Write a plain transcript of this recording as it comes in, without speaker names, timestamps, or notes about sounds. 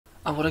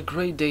Oh, what a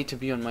great day to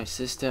be on my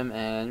system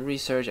and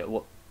research at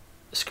what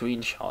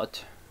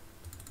screenshot.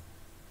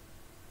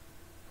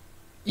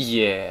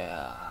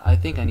 Yeah, I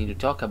think I need to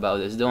talk about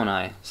this, don't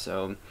I?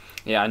 So,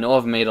 yeah, I know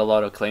I've made a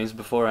lot of claims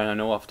before, and I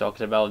know I've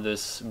talked about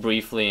this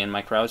briefly in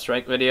my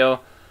CrowdStrike video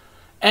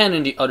and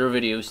in the other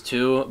videos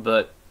too,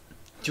 but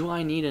do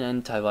I need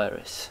an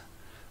antivirus?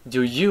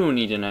 Do you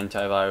need an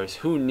antivirus?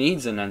 Who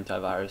needs an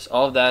antivirus?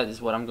 All of that is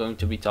what I'm going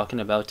to be talking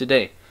about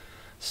today.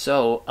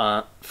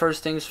 So,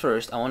 first things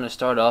first, I want to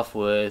start off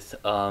with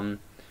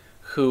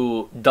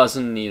who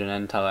doesn't need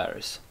an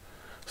antivirus.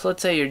 So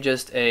let's say you're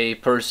just a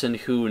person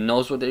who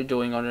knows what they're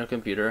doing on their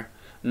computer,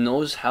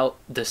 knows how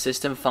the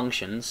system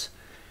functions,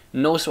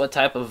 knows what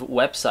type of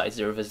websites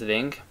they're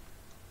visiting,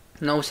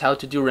 knows how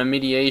to do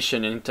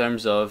remediation in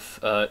terms of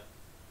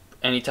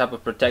any type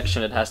of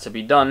protection that has to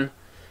be done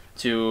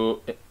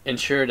to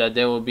ensure that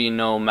there will be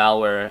no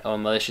malware or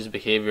malicious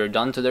behavior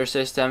done to their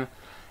system,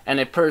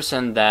 and a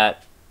person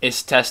that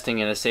is testing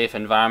in a safe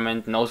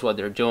environment, knows what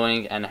they're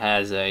doing, and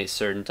has a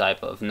certain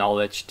type of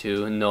knowledge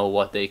to know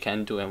what they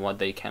can do and what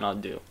they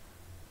cannot do.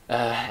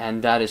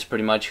 And that is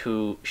pretty much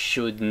who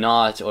should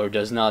not or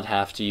does not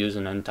have to use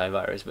an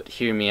antivirus. But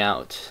hear me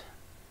out.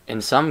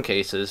 In some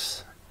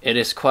cases, it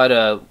is quite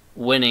a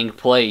winning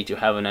play to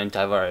have an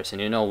antivirus.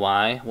 And you know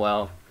why?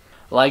 Well,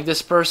 like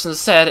this person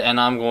said, and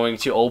I'm going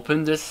to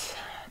open this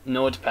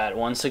notepad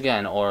once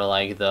again, or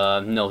like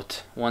the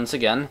note once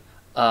again,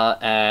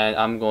 and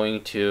I'm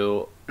going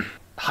to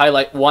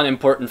highlight one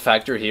important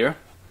factor here,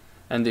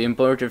 and the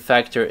important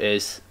factor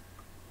is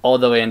all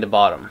the way in the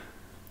bottom.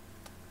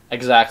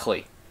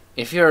 Exactly.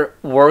 If you're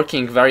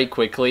working very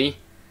quickly,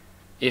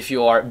 if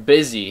you're a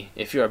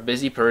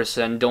busy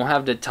person, don't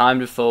have the time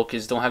to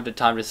focus, don't have the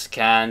time to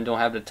scan, don't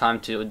have the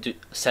time to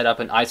set up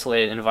an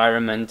isolated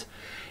environment,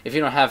 if you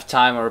don't have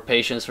time or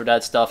patience for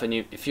that stuff, and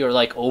if you're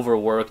like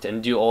overworked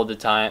and do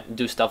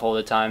stuff all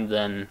the time,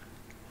 then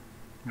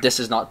this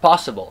is not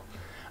possible.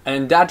 And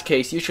in that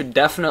case, you should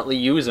definitely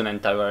use an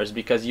antivirus,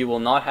 because you will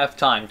not have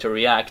time to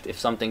react if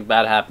something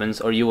bad happens,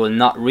 or you will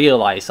not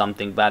realize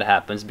something bad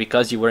happens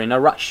because you were in a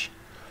rush.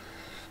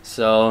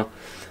 So,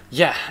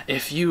 yeah,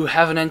 if you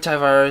have an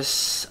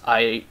antivirus,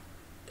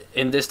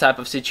 in this type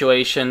of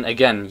situation,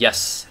 again,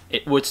 yes,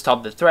 it would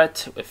stop the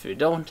threat. If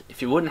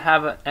you wouldn't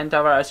have an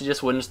antivirus, you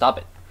just wouldn't stop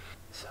it.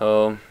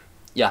 So,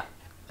 yeah,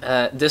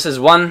 this is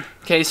one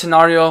case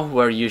scenario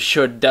where you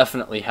should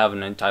definitely have an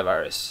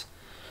antivirus.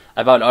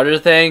 About other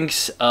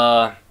things,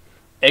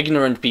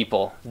 ignorant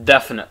people,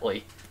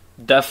 definitely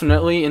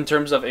in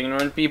terms of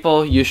ignorant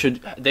people,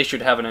 they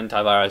should have an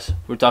antivirus.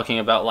 We're talking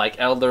about like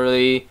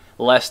elderly,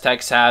 less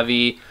tech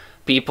savvy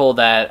people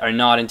that are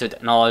not into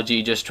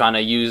technology, just trying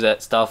to use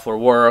that stuff for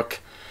work,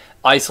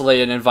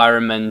 isolated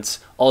environments,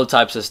 all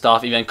types of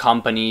stuff, even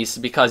companies,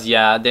 because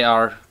yeah, they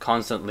are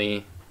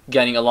constantly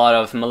getting a lot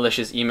of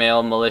malicious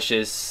email,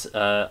 malicious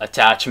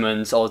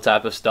attachments, all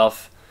type of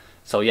stuff.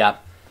 So yeah,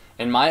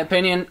 in my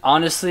opinion,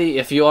 honestly,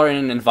 if you are in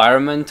an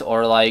environment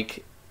or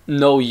like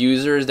know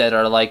users that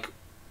are like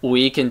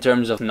weak in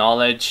terms of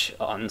knowledge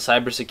on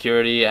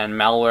cybersecurity and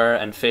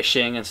malware and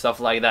phishing and stuff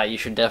like that, you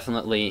should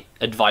definitely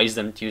advise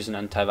them to use an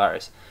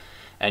antivirus.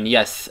 And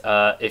yes,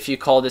 if you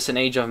call this an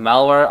age of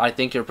malware, I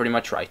think you're pretty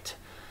much right.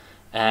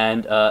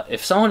 And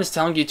if someone is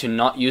telling you to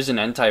not use an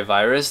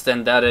antivirus,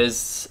 then that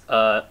is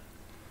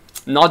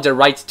not the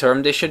right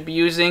term they should be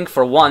using.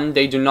 For one,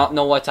 they do not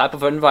know what type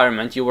of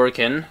environment you work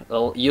in.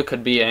 Well, you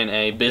could be in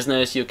a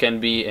business, you can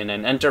be in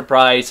an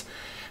enterprise,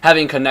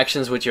 having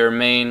connections with your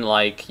main,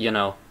 like, you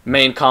know,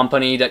 main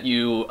company that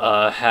you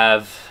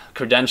have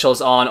credentials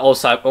on, all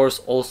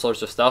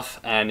sorts of stuff.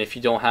 And if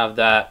you don't have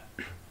that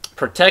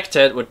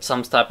protected with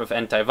some type of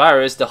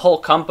antivirus, the whole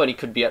company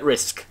could be at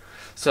risk.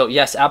 So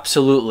yes,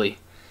 absolutely.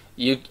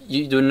 You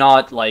do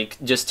not like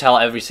just tell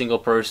every single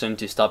person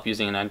to stop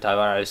using an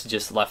antivirus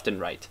just left and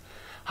right.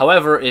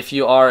 However, if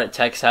you are a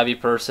tech-savvy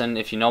person,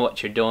 if you know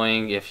what you're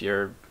doing, if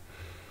you're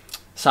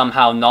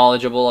somehow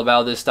knowledgeable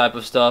about this type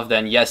of stuff,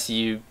 then yes,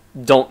 you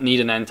don't need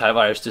an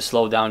antivirus to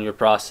slow down your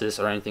process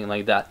or anything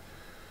like that.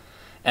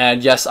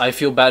 And yes, I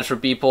feel bad for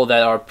people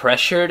that are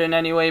pressured in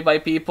any way by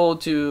people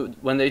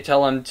when they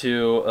tell them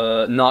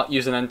to not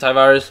use an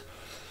antivirus,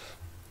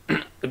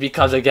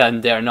 because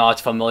again, they're not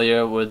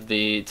familiar with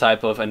the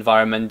type of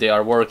environment they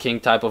are working,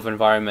 type of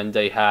environment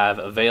they have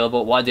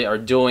available, what they are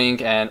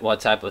doing, and what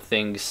type of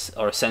things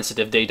or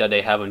sensitive data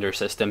they have on their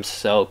systems.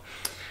 So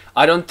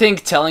I don't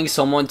think telling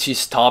someone to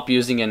stop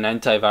using an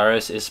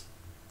antivirus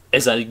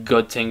is a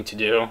good thing to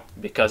do,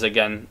 because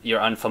again,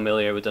 you're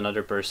unfamiliar with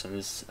another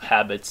person's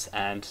habits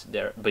and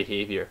their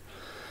behavior.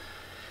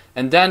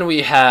 And then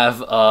we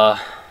have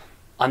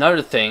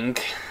another thing,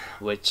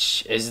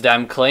 which is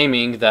them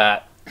claiming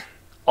that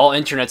all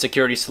internet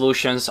security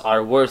solutions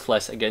are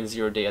worthless against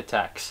zero-day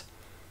attacks.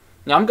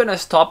 Now I'm gonna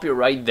stop you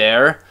right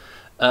there.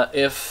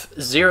 If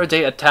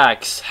zero-day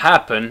attacks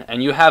happen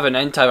and you have an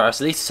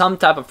antivirus, at least some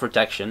type of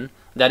protection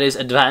that is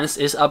advanced,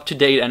 is up to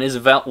date, and is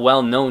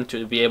well known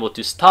to be able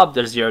to stop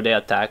the zero-day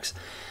attacks,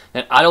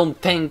 then I don't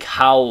think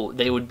how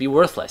they would be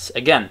worthless.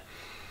 Again,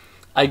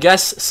 I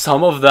guess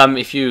some of them,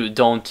 if you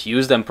don't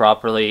use them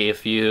properly,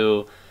 if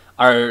you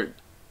are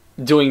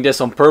doing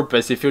this on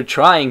purpose, if you're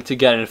trying to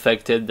get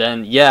infected,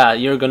 then yeah,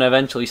 you're gonna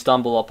eventually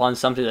stumble upon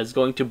something that's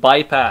going to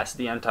bypass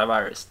the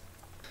antivirus.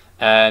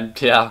 And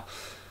yeah,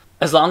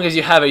 as long as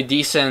you have a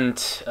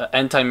decent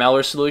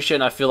anti-malware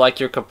solution, I feel like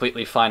you're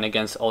completely fine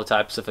against all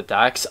types of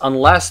attacks,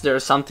 unless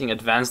there's something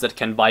advanced that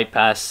can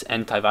bypass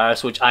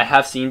antivirus, which I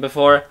have seen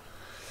before.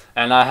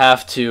 And I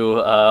have to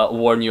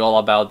warn you all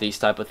about these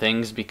type of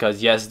things,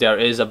 because yes, there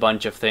is a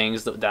bunch of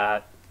things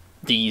that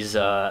these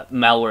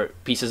malware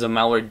pieces of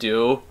malware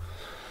do,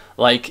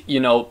 like, you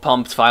know,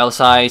 pumped file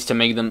size to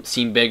make them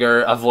seem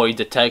bigger, avoid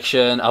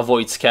detection,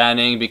 avoid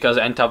scanning, because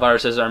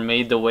antiviruses are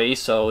made the way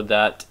so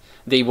that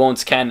they won't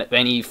scan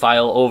any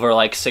file over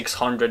like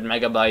 600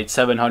 megabytes,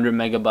 700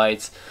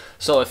 megabytes.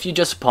 So if you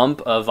just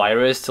pump a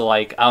virus to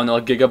like, I don't know,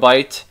 a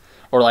gigabyte,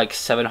 or like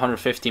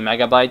 750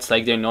 megabytes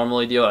like they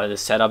normally do at the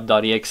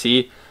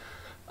setup.exe,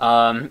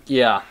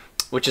 yeah,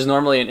 which is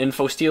normally an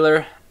info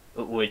stealer,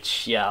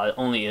 which, yeah,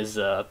 only is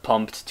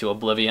pumped to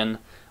oblivion,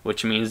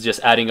 which means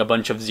just adding a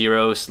bunch of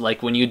zeros.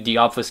 Like when you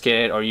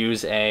deobfuscate or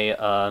use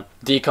a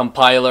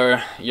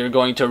decompiler, you're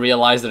going to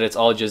realize that it's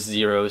all just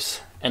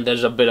zeros, and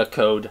there's a bit of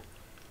code.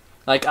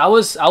 Like I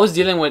was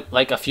dealing with,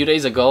 like a few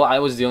days ago, I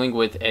was dealing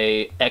with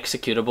a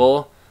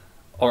executable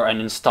or an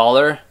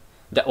installer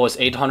that was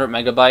 800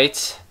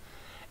 megabytes,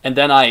 and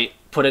then I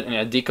put it in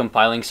a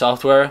decompiling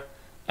software,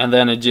 and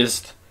then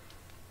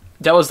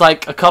there was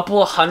like a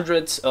couple of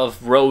hundreds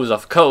of rows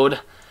of code,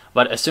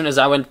 but as soon as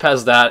I went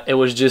past that, it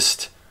was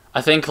just,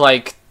 I think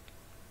like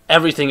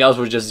everything else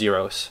was just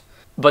zeros.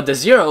 But the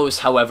zeros,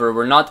 however,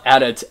 were not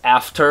added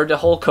after the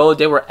whole code,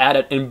 they were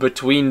added in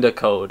between the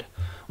code,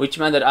 which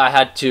meant that I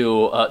had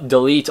to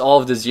delete all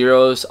of the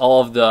zeros,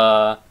 all of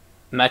the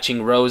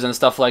matching rows and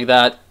stuff like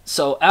that.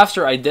 So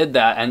after I did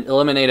that and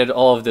eliminated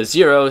all of the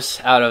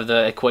zeros out of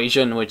the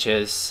equation, which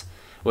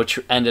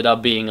ended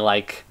up being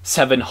like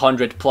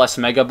 700 plus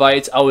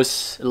megabytes, I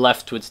was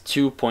left with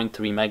 2.3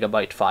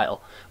 megabyte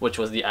file, which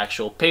was the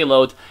actual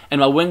payload. And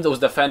my Windows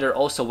Defender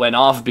also went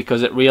off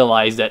because it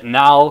realized that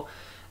now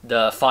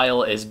the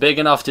file is big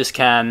enough to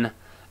scan.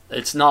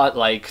 It's not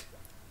like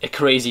a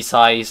crazy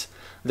size.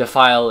 The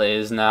file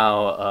is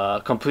now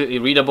completely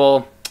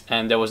readable,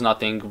 and there was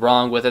nothing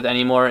wrong with it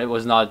anymore. It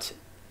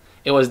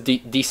was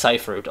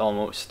deciphered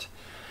almost.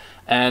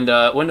 And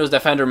Windows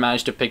Defender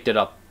managed to pick it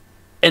up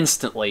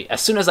instantly.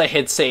 As soon as I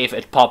hit save,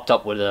 it popped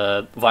up with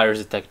a virus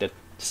detected.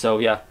 So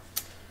yeah,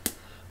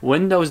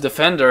 Windows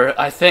Defender,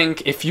 I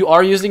think if you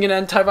are using an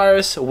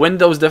antivirus,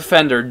 Windows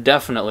Defender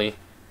definitely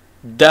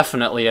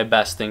a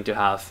best thing to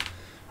have,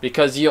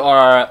 because you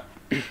are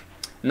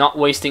not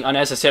wasting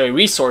unnecessary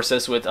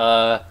resources with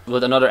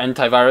another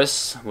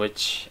antivirus,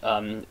 which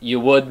you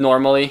would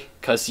normally,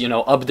 because, you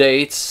know,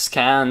 updates,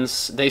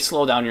 scans, they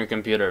slow down your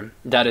computer.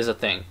 That is a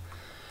thing.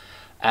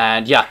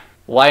 And yeah,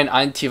 why an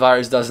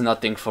antivirus does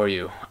nothing for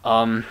you.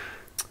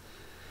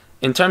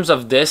 In terms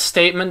of this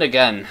statement,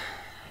 again,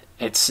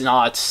 it's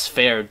not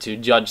fair to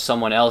judge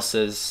someone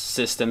else's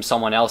system,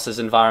 someone else's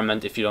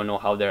environment, if you don't know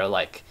how they're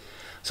like.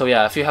 So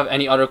yeah, if you have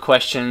any other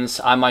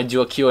questions, I might do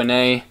a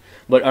Q&A.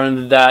 But other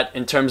than that,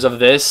 in terms of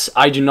this,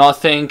 I do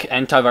not think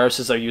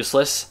antiviruses are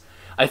useless.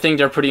 I think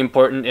they're pretty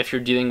important if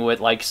you're dealing with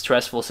like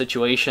stressful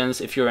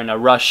situations, if you're in a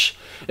rush,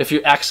 if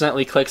you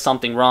accidentally click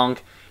something wrong,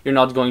 you're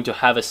not going to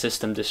have a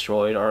system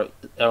destroyed or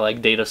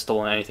like data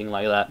stolen, anything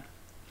like that.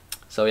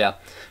 So yeah,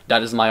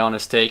 that is my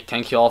honest take.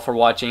 Thank you all for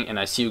watching, and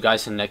I see you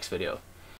guys in the next video.